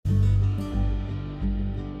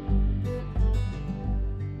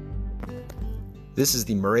This is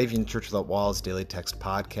the Moravian Church Without Walls Daily Text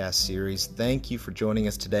Podcast series. Thank you for joining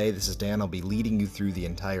us today. This is Dan. I'll be leading you through the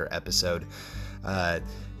entire episode.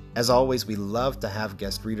 As always, we love to have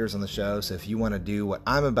guest readers on the show, so if you want to do what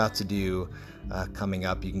I'm about to do coming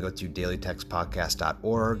up, you can go to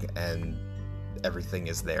dailytextpodcast.org and everything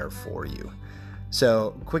is there for you.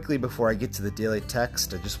 So quickly before I get to the daily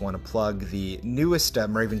text, I just want to plug the newest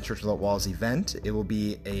Moravian Church Without Walls event. It will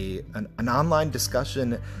be an online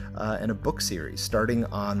discussion and a book series starting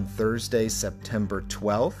on Thursday, September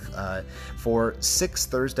 12th. For 6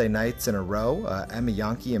 Thursday nights in a row, Emma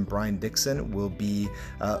Yankee and Brian Dixon will be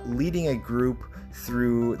leading a group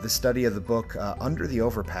through the study of the book Under the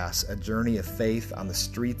Overpass, A Journey of Faith on the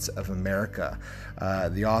Streets of America.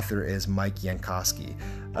 The author is Mike Yankowski.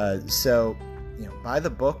 Buy the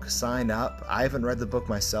book, sign up. I haven't read the book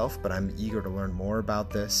myself, but I'm eager to learn more about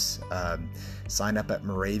this. Sign up at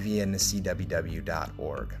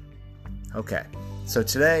moraviancww.org. Okay, so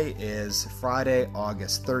today is Friday,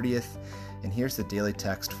 August 30th, and here's the daily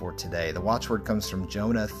text for today. The watchword comes from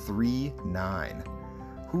Jonah 3:9.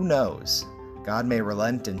 Who knows? God may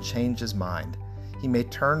relent and change his mind. He may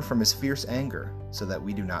turn from his fierce anger so that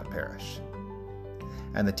we do not perish.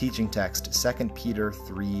 And the teaching text, 2 Peter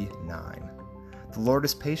 3:9. The Lord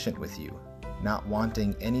is patient with you, not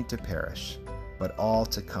wanting any to perish, but all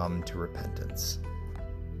to come to repentance.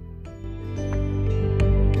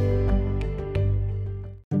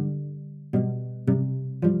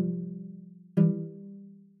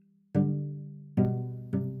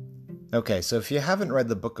 Okay, so if you haven't read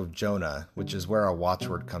the book of Jonah, which is where our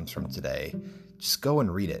watchword comes from today, just go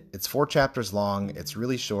and read it. It's 4 chapters long. It's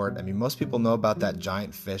really short. I mean, most people know about that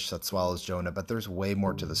giant fish that swallows Jonah, but there's way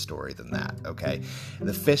more to the story than that, okay?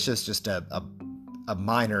 The fish is just a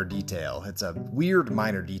minor detail. It's a weird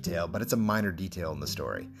minor detail, but it's a minor detail in the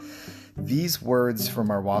story. These words from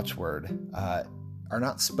our watchword are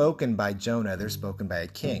not spoken by Jonah. They're spoken by a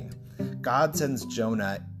king. God sends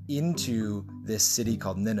Jonah into this city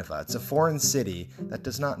called Nineveh. It's a foreign city that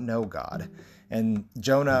does not know God. And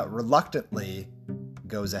Jonah reluctantly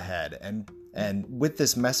goes ahead and with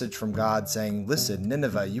this message from God saying, listen,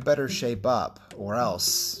 Nineveh, you better shape up or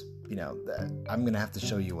else, I'm going to have to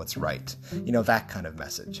show you what's right. That kind of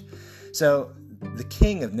message. So the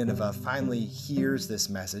king of Nineveh finally hears this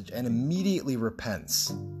message and immediately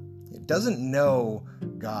repents. It doesn't know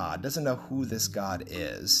God, doesn't know who this God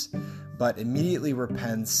is, but immediately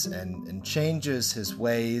repents and changes his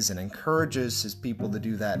ways and encourages his people to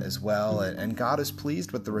do that as well. And God is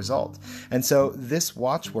pleased with the result. And so this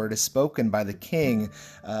watchword is spoken by the king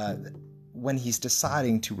when he's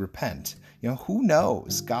deciding to repent. Who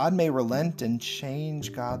knows? God may relent and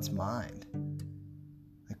change God's mind.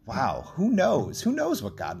 Wow, who knows? Who knows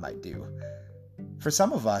what God might do? For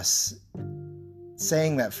some of us,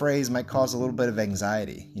 saying that phrase might cause a little bit of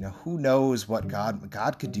anxiety. Who knows what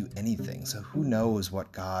God could do anything, so who knows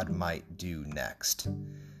what God might do next?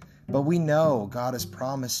 But we know God has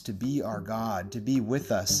promised to be our God, to be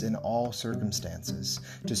with us in all circumstances,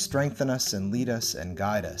 to strengthen us and lead us and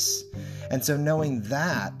guide us. And so knowing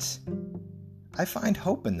that, I find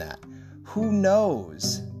hope in that. Who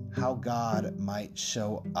knows how God might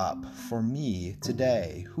show up for me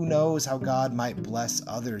today? Who knows how God might bless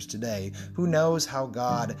others today? Who knows how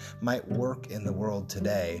God might work in the world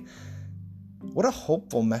today? What a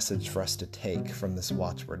hopeful message for us to take from this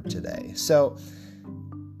watchword today. So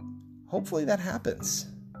hopefully that happens.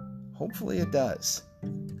 Hopefully it does.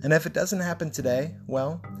 And if it doesn't happen today,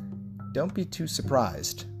 well, don't be too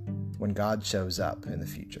surprised when God shows up in the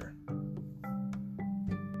future.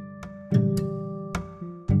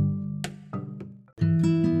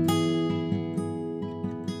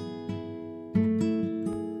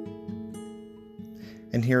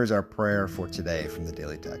 And here is our prayer for today from the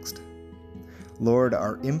daily text. Lord,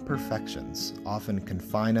 our imperfections often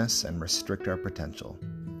confine us and restrict our potential.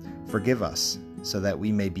 Forgive us so that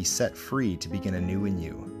we may be set free to begin anew in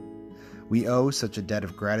you. We owe such a debt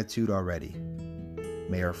of gratitude already.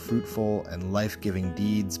 May our fruitful and life-giving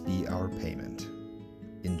deeds be our payment.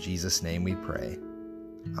 In Jesus' name we pray.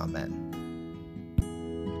 Amen.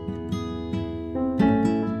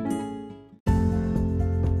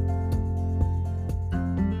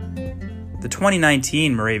 The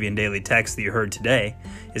 2019 Moravian Daily Text that you heard today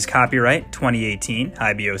is copyright 2018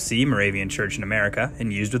 IBOC Moravian Church in America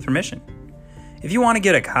and used with permission. If you want to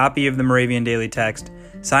get a copy of the Moravian Daily Text,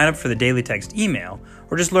 sign up for the Daily Text email,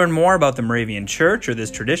 or just learn more about the Moravian Church or this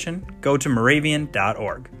tradition, go to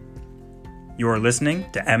moravian.org. You are listening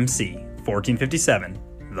to MC 1457,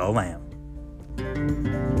 The Lamb.